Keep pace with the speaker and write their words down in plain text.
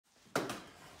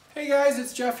Hey guys,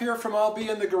 it's Jeff here from I'll Be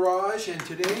in the Garage, and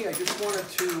today I just wanted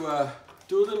to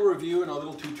do a little review and a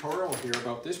little tutorial here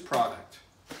about this product.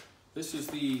 This is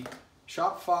the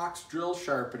Shopfox drill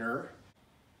sharpener,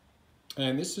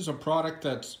 and this is a product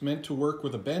that's meant to work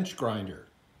with a bench grinder.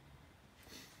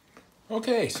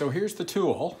 Okay, so here's the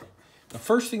tool. The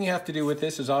first thing you have to do with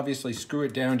this is obviously screw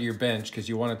it down to your bench because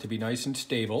you want it to be nice and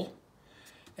stable.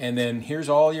 And then here's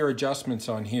all your adjustments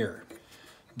on here.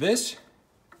 This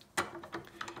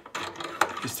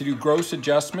is to do gross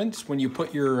adjustments when you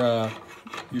put your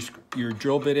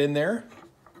drill bit in there.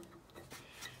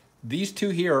 These two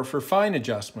here are for fine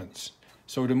adjustments.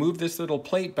 So to move this little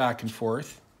plate back and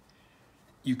forth,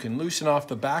 you can loosen off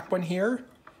the back one here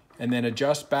and then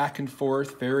adjust back and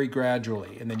forth very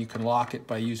gradually. And then you can lock it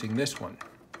by using this one.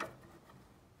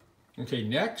 Okay,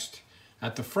 next,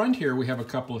 at the front here we have a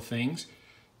couple of things.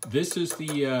 This is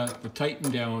the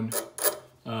tighten down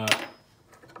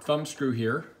thumb screw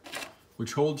here,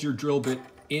 which holds your drill bit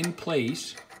in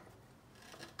place.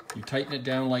 You tighten it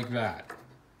down like that.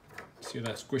 See how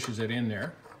that squishes it in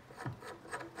there.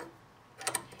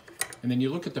 And then you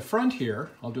look at the front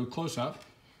here, I'll do a close-up.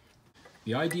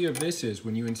 The idea of this is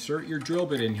when you insert your drill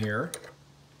bit in here,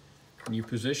 and you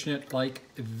position it like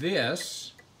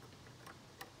this,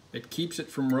 it keeps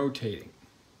it from rotating.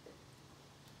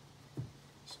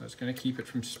 So that's going to keep it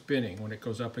from spinning when it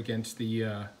goes up against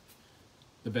the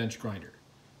bench grinder.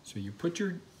 So you put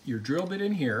your drill bit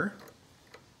in here,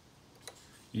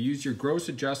 you use your gross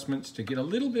adjustments to get a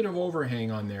little bit of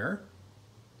overhang on there,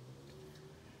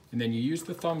 and then you use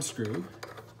the thumb screw,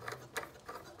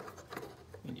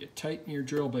 and you tighten your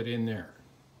drill bit in there.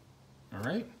 All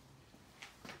right?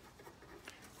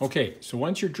 Okay, so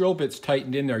once your drill bit's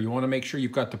tightened in there, you want to make sure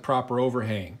you've got the proper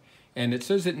overhang. And it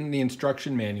says it in the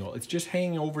instruction manual. It's just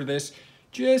hanging over this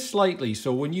just slightly.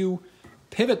 So when you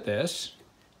pivot this,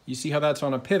 you see how that's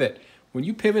on a pivot. When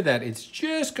you pivot that, it's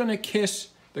just going to kiss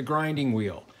the grinding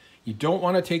wheel. You don't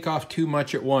want to take off too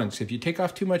much at once. If you take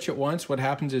off too much at once, what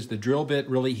happens is the drill bit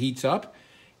really heats up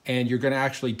and you're going to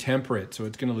actually temper it. So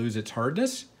it's going to lose its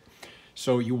hardness.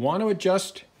 So you want to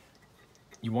adjust,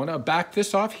 you want to back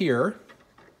this off here,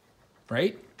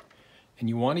 right? And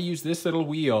you want to use this little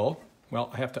wheel.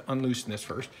 Well, I have to unloosen this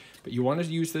first, but you want to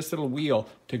use this little wheel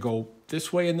to go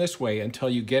this way and this way until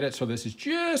you get it so this is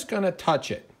just going to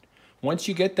touch it. Once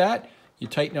you get that, you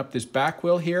tighten up this back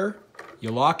wheel here, you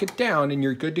lock it down, and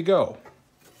you're good to go.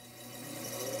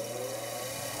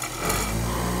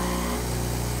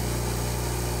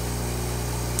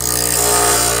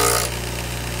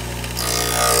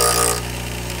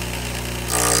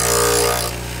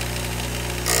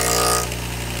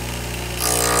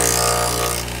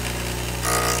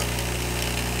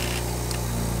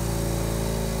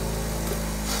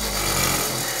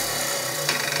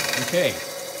 Okay,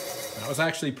 that was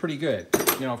actually pretty good.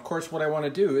 You know, of course, what I want to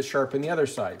do is sharpen the other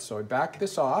side. So I back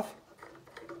this off,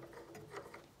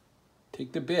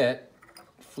 take the bit,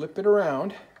 flip it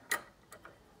around,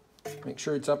 make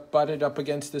sure it's butted up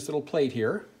against this little plate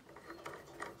here.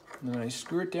 And then I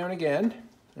screw it down again,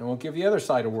 and we'll give the other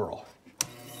side a whirl.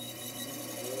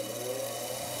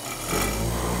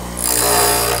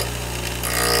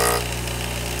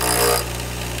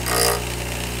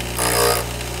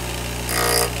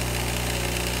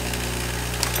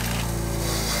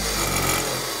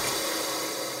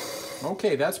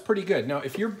 Okay, that's pretty good. Now,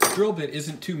 if your drill bit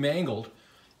isn't too mangled,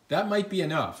 that might be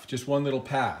enough, just one little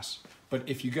pass. But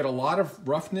if you get a lot of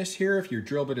roughness here, if your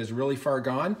drill bit is really far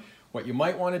gone, what you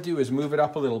might want to do is move it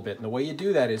up a little bit. And the way you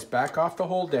do that is back off the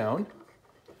hold down,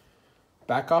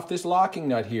 back off this locking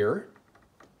nut here,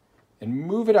 and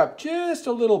move it up just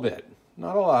a little bit.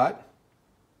 Not a lot,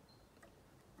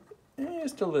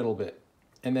 just a little bit.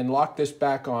 And then lock this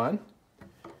back on,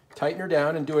 tighten her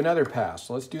down, and do another pass.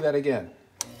 So let's do that again.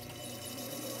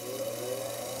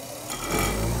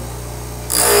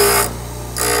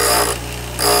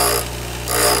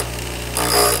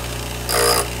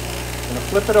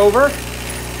 Flip it over. All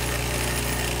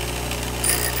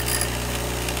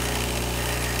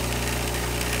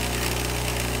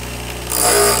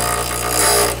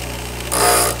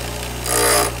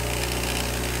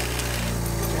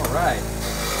right.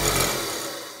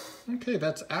 Okay,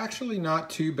 that's actually not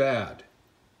too bad.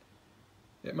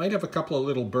 It might have a couple of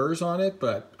little burrs on it,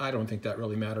 but I don't think that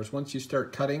really matters. Once you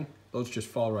start cutting, those just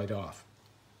fall right off.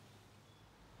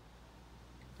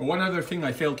 One other thing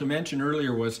I failed to mention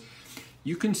earlier was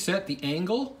you can set the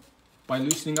angle by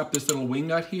loosening up this little wing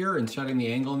nut here and setting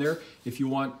the angle in there if you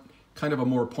want kind of a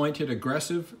more pointed,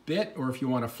 aggressive bit, or if you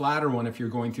want a flatter one if you're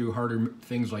going through harder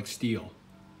things like steel.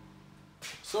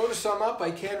 So to sum up,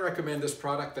 I can recommend this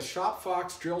product, the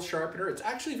ShopFox Drill Sharpener. It's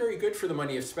actually very good for the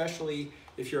money, especially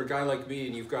if you're a guy like me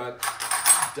and you've got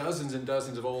dozens and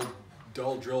dozens of old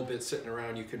dull drill bits sitting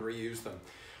around, you can reuse them.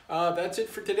 That's it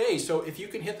for today. So if you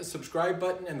can hit the subscribe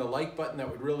button and the like button, that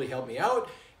would really help me out.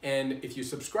 And if you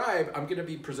subscribe, I'm going to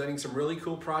be presenting some really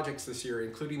cool projects this year,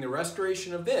 including the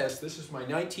restoration of this. This is my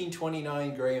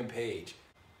 1929 Graham page.